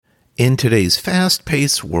In today's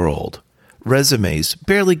fast-paced world, resumes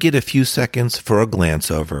barely get a few seconds for a glance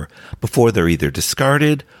over before they're either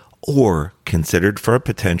discarded or considered for a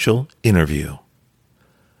potential interview.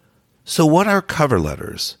 So what are cover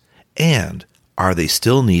letters, and are they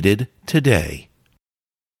still needed today?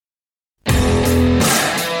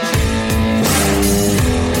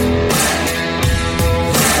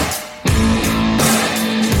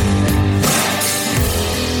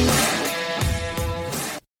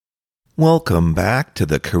 Welcome back to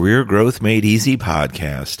the Career Growth Made Easy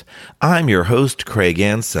podcast. I'm your host, Craig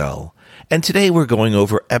Ansell, and today we're going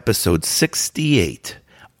over episode 68,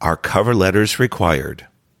 Are Cover Letters Required?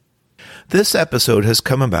 This episode has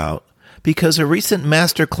come about because a recent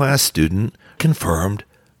masterclass student confirmed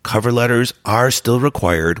cover letters are still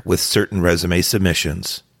required with certain resume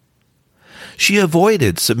submissions. She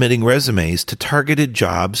avoided submitting resumes to targeted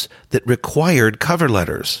jobs that required cover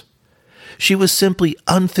letters. She was simply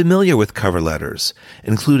unfamiliar with cover letters,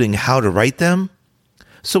 including how to write them,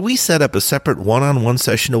 so we set up a separate one-on-one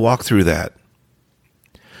session to walk through that.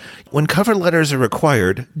 When cover letters are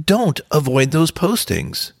required, don't avoid those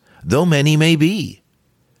postings, though many may be.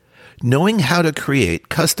 Knowing how to create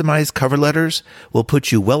customized cover letters will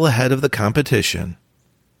put you well ahead of the competition.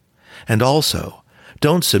 And also,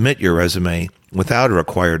 don't submit your resume without a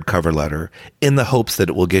required cover letter in the hopes that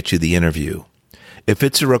it will get you the interview. If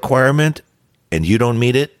it's a requirement and you don't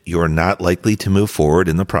meet it, you're not likely to move forward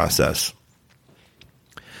in the process.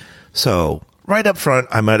 So, right up front,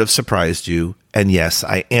 I might have surprised you, and yes,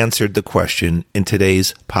 I answered the question in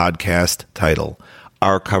today's podcast title,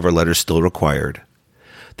 Are Cover Letters Still Required?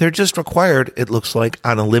 They're just required, it looks like,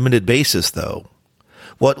 on a limited basis, though.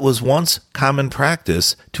 What was once common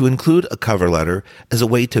practice to include a cover letter as a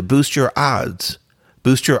way to boost your odds,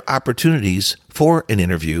 boost your opportunities for an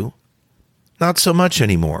interview, not so much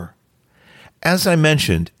anymore. As I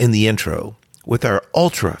mentioned in the intro, with our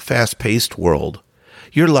ultra fast-paced world,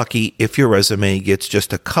 you're lucky if your resume gets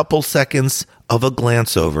just a couple seconds of a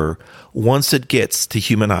glance over once it gets to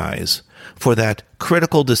human eyes for that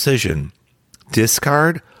critical decision,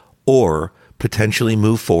 discard or potentially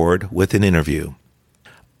move forward with an interview.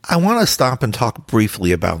 I want to stop and talk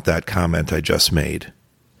briefly about that comment I just made.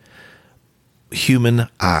 Human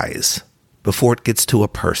eyes, before it gets to a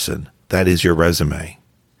person, that is your resume.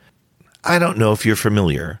 I don't know if you're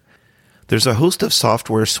familiar. There's a host of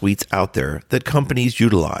software suites out there that companies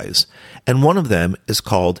utilize, and one of them is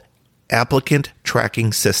called Applicant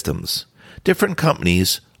Tracking Systems. Different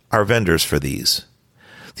companies are vendors for these.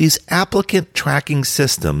 These applicant tracking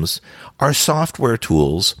systems are software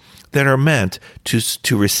tools that are meant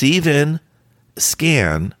to receive in,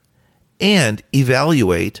 scan, and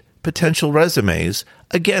evaluate potential resumes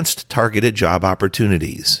against targeted job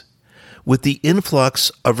opportunities. With the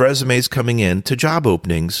influx of resumes coming in to job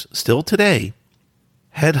openings still today,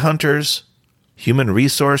 headhunters, human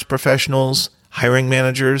resource professionals, hiring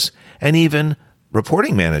managers, and even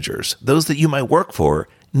reporting managers, those that you might work for,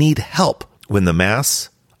 need help when the mass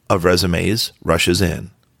of resumes rushes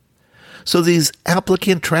in. So these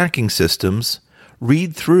applicant tracking systems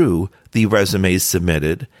read through the resumes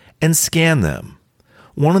submitted and scan them.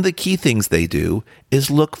 One of the key things they do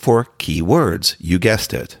is look for keywords, you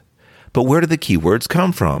guessed it. But where do the keywords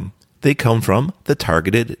come from? They come from the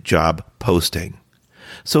targeted job posting.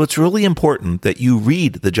 So it's really important that you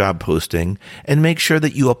read the job posting and make sure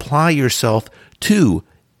that you apply yourself to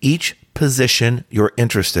each position you're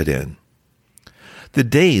interested in. The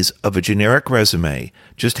days of a generic resume,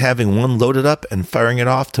 just having one loaded up and firing it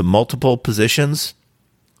off to multiple positions,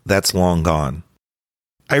 that's long gone.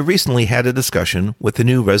 I recently had a discussion with a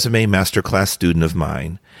new resume masterclass student of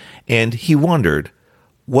mine, and he wondered,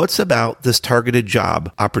 what's about this targeted job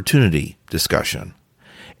opportunity discussion?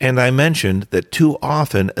 And I mentioned that too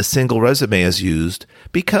often a single resume is used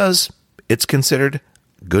because it's considered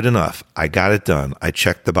good enough. I got it done. I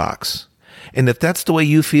checked the box. And if that's the way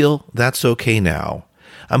you feel, that's okay now.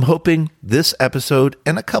 I'm hoping this episode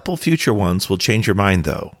and a couple future ones will change your mind,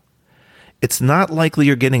 though. It's not likely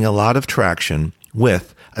you're getting a lot of traction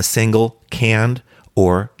with a single canned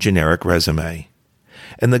or generic resume.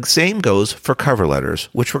 And the same goes for cover letters,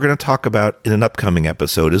 which we're going to talk about in an upcoming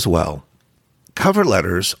episode as well. Cover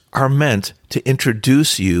letters are meant to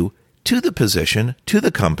introduce you to the position, to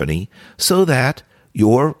the company, so that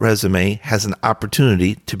your resume has an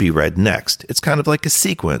opportunity to be read next. It's kind of like a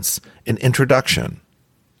sequence, an introduction.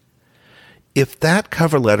 If that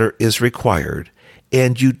cover letter is required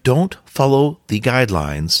and you don't follow the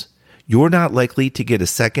guidelines, you're not likely to get a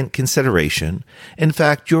second consideration. In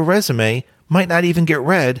fact, your resume might not even get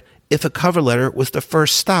read if a cover letter was the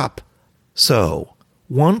first stop. So,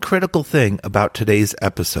 One critical thing about today's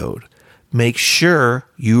episode, make sure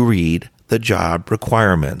you read the job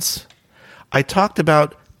requirements. I talked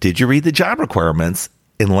about, did you read the job requirements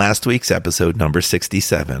in last week's episode number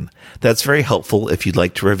 67. That's very helpful if you'd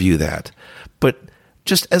like to review that. But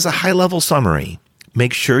just as a high-level summary,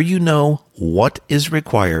 make sure you know what is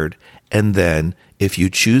required, and then if you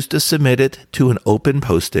choose to submit it to an open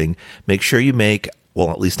posting, make sure you make, well,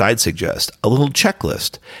 at least I'd suggest, a little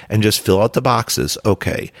checklist and just fill out the boxes.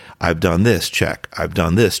 Okay, I've done this, check. I've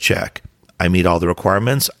done this, check. I meet all the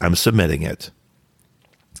requirements, I'm submitting it.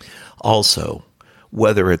 Also,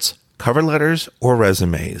 whether it's cover letters or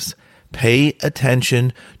resumes, pay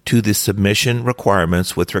attention to the submission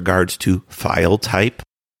requirements with regards to file type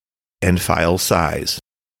and file size.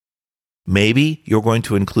 Maybe you're going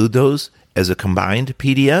to include those as a combined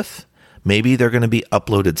PDF. Maybe they're going to be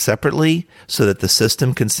uploaded separately so that the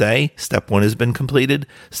system can say, step 1 has been completed,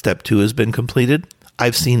 step 2 has been completed.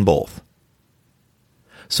 I've seen both.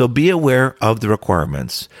 So be aware of the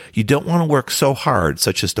requirements. You don't want to work so hard,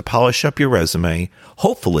 such as to polish up your resume.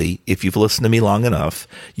 Hopefully, if you've listened to me long enough,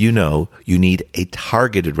 you know you need a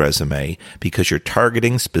targeted resume because you're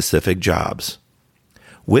targeting specific jobs.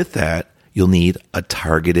 With that, you'll need a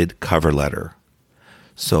targeted cover letter.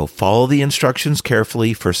 So follow the instructions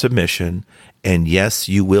carefully for submission, and yes,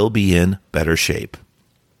 you will be in better shape.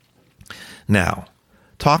 Now,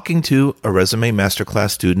 talking to a Resume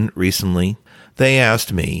Masterclass student recently, they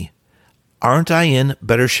asked me, aren't I in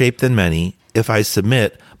better shape than many if I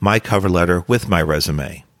submit my cover letter with my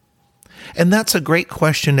resume? And that's a great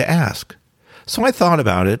question to ask. So I thought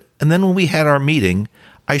about it, and then when we had our meeting,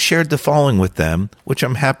 I shared the following with them, which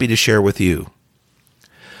I'm happy to share with you.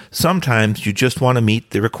 Sometimes you just want to meet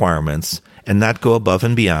the requirements and not go above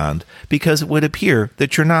and beyond because it would appear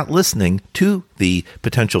that you're not listening to the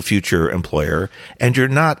potential future employer and you're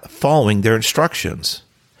not following their instructions.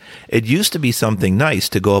 It used to be something nice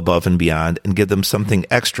to go above and beyond and give them something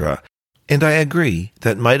extra, and I agree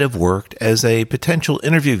that might have worked as a potential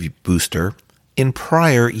interview booster in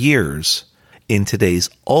prior years. In today's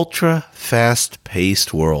ultra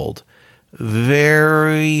fast-paced world,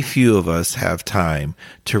 very few of us have time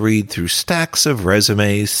to read through stacks of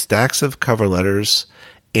resumes, stacks of cover letters,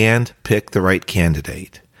 and pick the right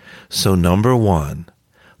candidate. So number 1,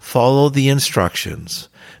 follow the instructions.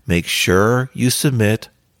 Make sure you submit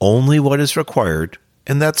only what is required,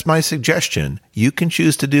 and that's my suggestion. You can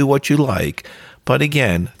choose to do what you like, but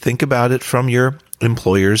again, think about it from your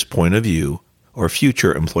employer's point of view or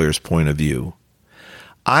future employer's point of view.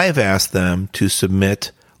 I've asked them to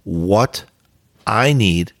submit what I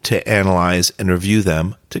need to analyze and review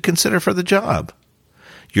them to consider for the job.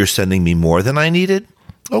 You're sending me more than I needed?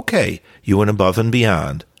 Okay, you went above and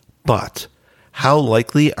beyond. But how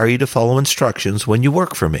likely are you to follow instructions when you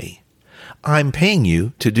work for me? I'm paying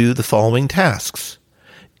you to do the following tasks.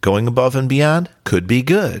 Going above and beyond could be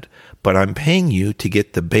good, but I'm paying you to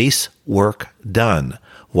get the base work done.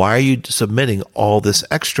 Why are you submitting all this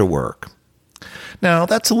extra work? Now,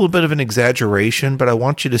 that's a little bit of an exaggeration, but I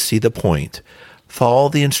want you to see the point. Follow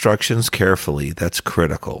the instructions carefully. That's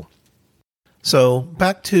critical. So,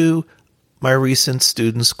 back to my recent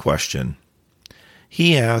student's question.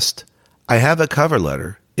 He asked, I have a cover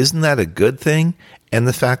letter. Isn't that a good thing? And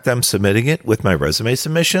the fact that I'm submitting it with my resume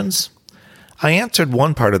submissions? I answered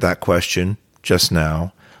one part of that question just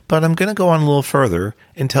now, but I'm going to go on a little further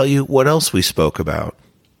and tell you what else we spoke about.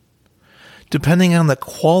 Depending on the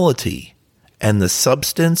quality and the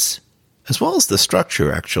substance, as well as the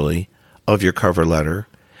structure, actually, of your cover letter,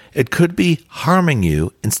 it could be harming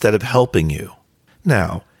you instead of helping you.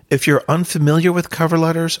 Now, if you're unfamiliar with cover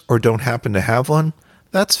letters or don't happen to have one,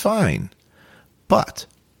 that's fine. But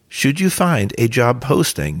should you find a job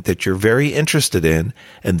posting that you're very interested in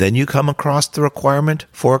and then you come across the requirement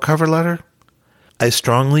for a cover letter, I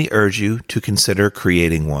strongly urge you to consider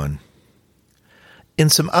creating one. In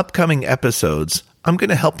some upcoming episodes, I'm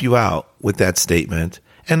going to help you out with that statement,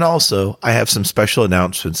 and also I have some special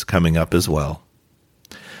announcements coming up as well.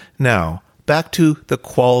 Now, back to the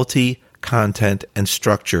quality, content, and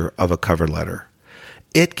structure of a cover letter.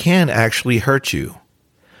 It can actually hurt you.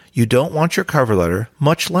 You don't want your cover letter,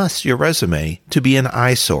 much less your resume, to be an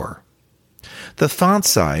eyesore. The font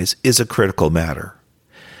size is a critical matter.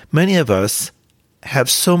 Many of us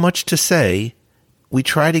have so much to say, we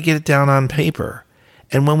try to get it down on paper,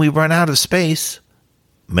 and when we run out of space,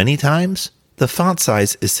 many times, the font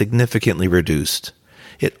size is significantly reduced.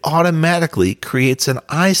 It automatically creates an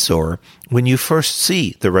eyesore when you first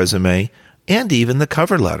see the resume and even the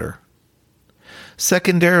cover letter.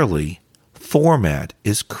 Secondarily, format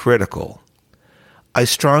is critical. I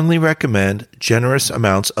strongly recommend generous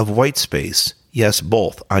amounts of white space Yes,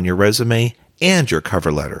 both on your resume and your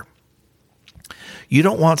cover letter. You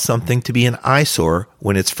don't want something to be an eyesore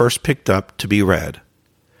when it's first picked up to be read.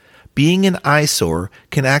 Being an eyesore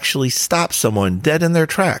can actually stop someone dead in their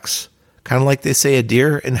tracks, kind of like they say a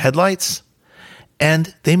deer in headlights.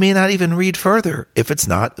 And they may not even read further if it's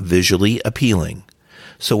not visually appealing.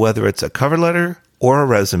 So whether it's a cover letter or a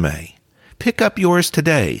resume, pick up yours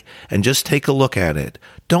today and just take a look at it.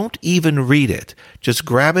 Don't even read it. Just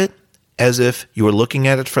grab it as if you were looking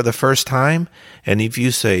at it for the first time. And if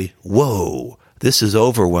you say, whoa, this is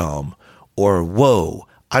overwhelm, or whoa,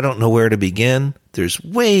 I don't know where to begin, there's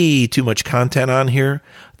way too much content on here,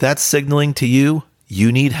 that's signaling to you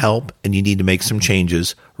you need help and you need to make some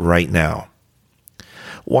changes right now.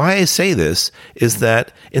 Why I say this is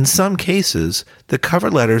that in some cases, the cover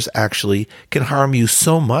letters actually can harm you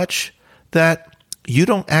so much that you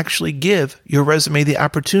don't actually give your resume the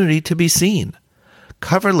opportunity to be seen.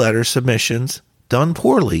 Cover letter submissions done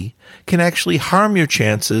poorly can actually harm your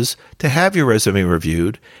chances to have your resume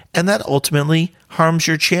reviewed, and that ultimately harms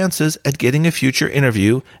your chances at getting a future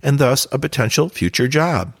interview and thus a potential future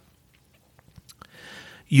job.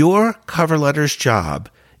 Your cover letter's job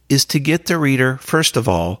is to get the reader, first of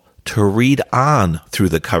all, to read on through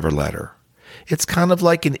the cover letter. It's kind of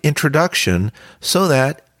like an introduction so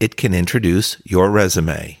that it can introduce your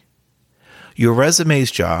resume. Your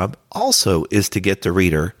resume's job also is to get the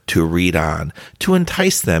reader to read on, to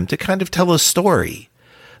entice them to kind of tell a story.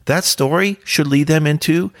 That story should lead them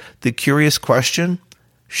into the curious question,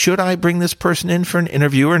 should I bring this person in for an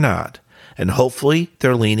interview or not? And hopefully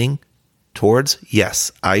they're leaning towards,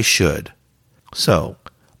 yes, I should. So,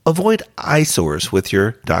 avoid eyesores with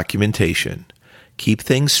your documentation. Keep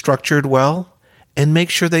things structured well and make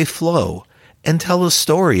sure they flow and tell a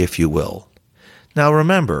story, if you will. Now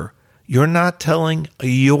remember, you're not telling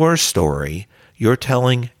your story, you're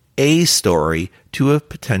telling a story to a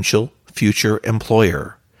potential future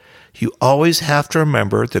employer. You always have to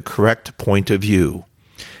remember the correct point of view.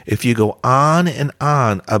 If you go on and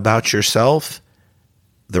on about yourself,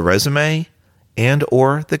 the resume and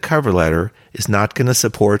or the cover letter is not going to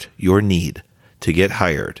support your need to get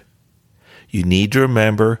hired. You need to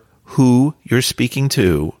remember who you're speaking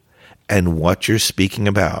to and what you're speaking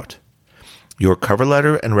about. Your cover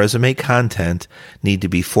letter and resume content need to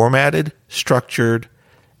be formatted, structured,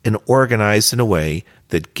 and organized in a way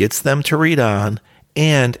that gets them to read on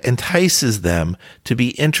and entices them to be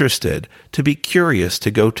interested, to be curious,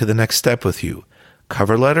 to go to the next step with you.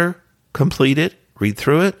 Cover letter, complete it, read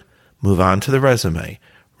through it, move on to the resume.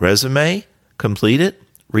 Resume, complete it,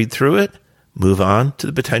 read through it, move on to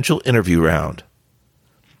the potential interview round.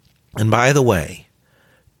 And by the way,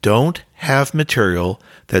 don't have material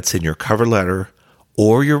that's in your cover letter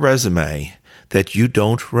or your resume that you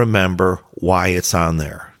don't remember why it's on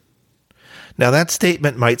there. Now that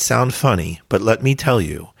statement might sound funny, but let me tell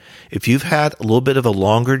you, if you've had a little bit of a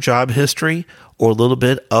longer job history or a little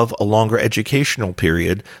bit of a longer educational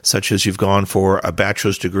period, such as you've gone for a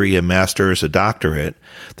bachelor's degree, a master's, a doctorate,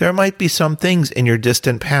 there might be some things in your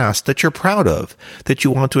distant past that you're proud of that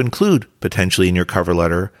you want to include potentially in your cover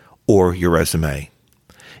letter or your resume.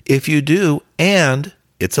 If you do, and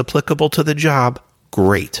it's applicable to the job,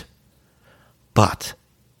 great. But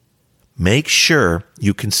make sure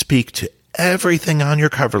you can speak to everything on your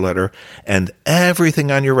cover letter and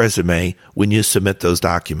everything on your resume when you submit those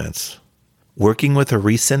documents. Working with a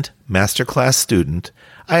recent masterclass student,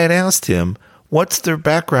 I had asked him, what's the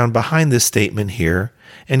background behind this statement here?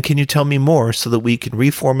 And can you tell me more so that we can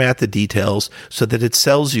reformat the details so that it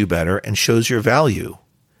sells you better and shows your value?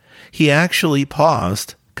 He actually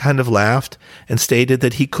paused, kind of laughed, and stated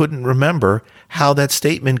that he couldn't remember how that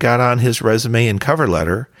statement got on his resume and cover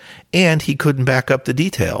letter, and he couldn't back up the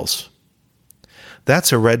details.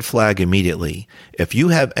 That's a red flag immediately. If you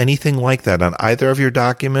have anything like that on either of your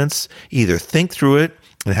documents, either think through it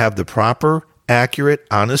and have the proper, accurate,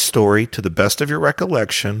 honest story to the best of your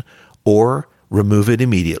recollection, or remove it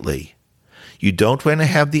immediately. You don't want to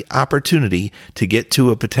have the opportunity to get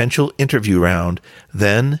to a potential interview round.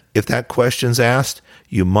 Then, if that question's asked,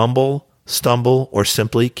 you mumble, stumble, or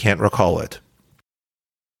simply can't recall it.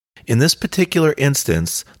 In this particular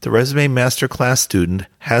instance, the Resume Masterclass student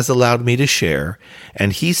has allowed me to share,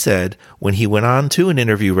 and he said when he went on to an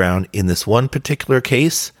interview round in this one particular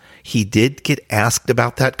case, he did get asked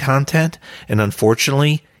about that content, and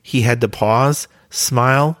unfortunately, he had to pause,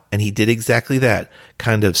 smile, and he did exactly that.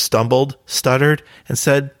 Kind of stumbled, stuttered, and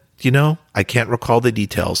said, I can't recall the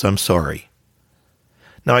details. I'm sorry.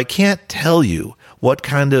 Now, I can't tell you what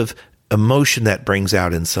kind of emotion that brings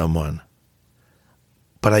out in someone.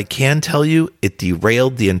 But I can tell you it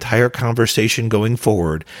derailed the entire conversation going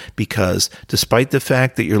forward because despite the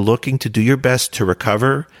fact that you're looking to do your best to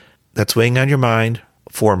recover, that's weighing on your mind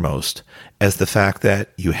foremost as the fact that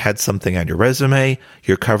you had something on your resume,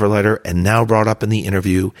 your cover letter, and now brought up in the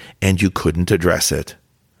interview and you couldn't address it.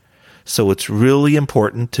 So it's really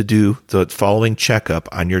important to do the following checkup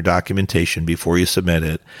on your documentation before you submit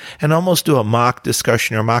it and almost do a mock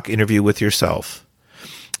discussion or mock interview with yourself.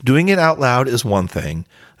 Doing it out loud is one thing.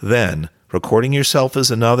 Then recording yourself is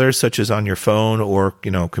another, such as on your phone or,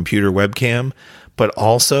 computer webcam. But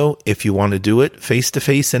also, if you want to do it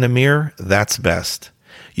face-to-face in a mirror, that's best.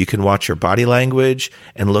 You can watch your body language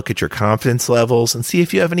and look at your confidence levels and see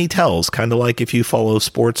if you have any tells, kind of like if you follow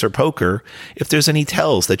sports or poker, if there's any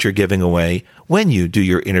tells that you're giving away when you do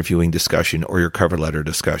your interviewing discussion or your cover letter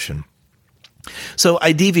discussion. So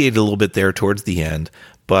I deviated a little bit there towards the end,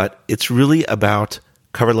 but it's really about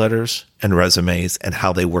cover letters and resumes and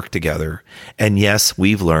how they work together. And yes,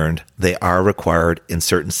 we've learned they are required in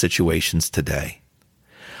certain situations today.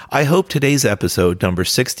 I hope today's episode, number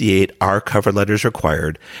 68, Are Cover Letters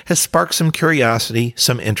Required, has sparked some curiosity,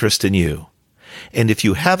 some interest in you. And if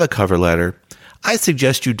you have a cover letter, I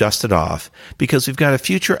suggest you dust it off because we've got a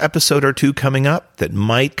future episode or two coming up that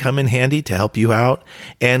might come in handy to help you out,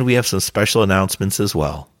 and we have some special announcements as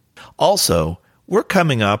well. Also, we're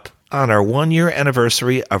coming up on our 1-year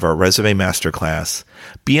anniversary of our Resume Masterclass.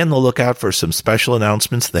 Be on the lookout for some special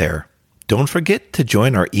announcements there. Don't forget to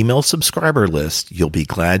join our email subscriber list. You'll be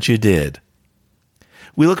glad you did.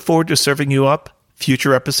 We look forward to serving you up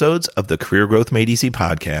future episodes of the Career Growth Made Easy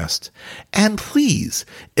podcast. And please,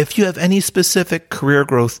 if you have any specific career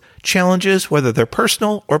growth challenges, whether they're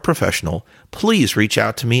personal or professional, please reach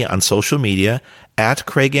out to me on social media at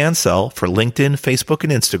Craig Ansell for LinkedIn, Facebook,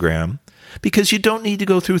 and Instagram. Because you don't need to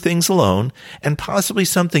go through things alone, and possibly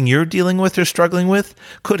something you're dealing with or struggling with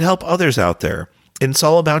could help others out there. And it's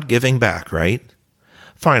all about giving back, right?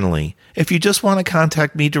 Finally, if you just want to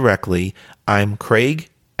contact me directly, I'm Craig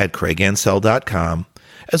at craigansell.com,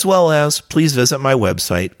 as well as please visit my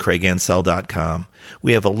website, craigansell.com.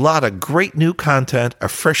 We have a lot of great new content, a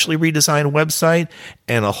freshly redesigned website,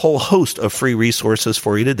 and a whole host of free resources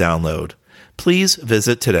for you to download. Please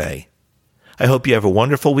visit today. I hope you have a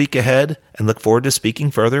wonderful week ahead and look forward to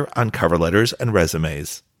speaking further on cover letters and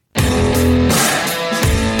resumes.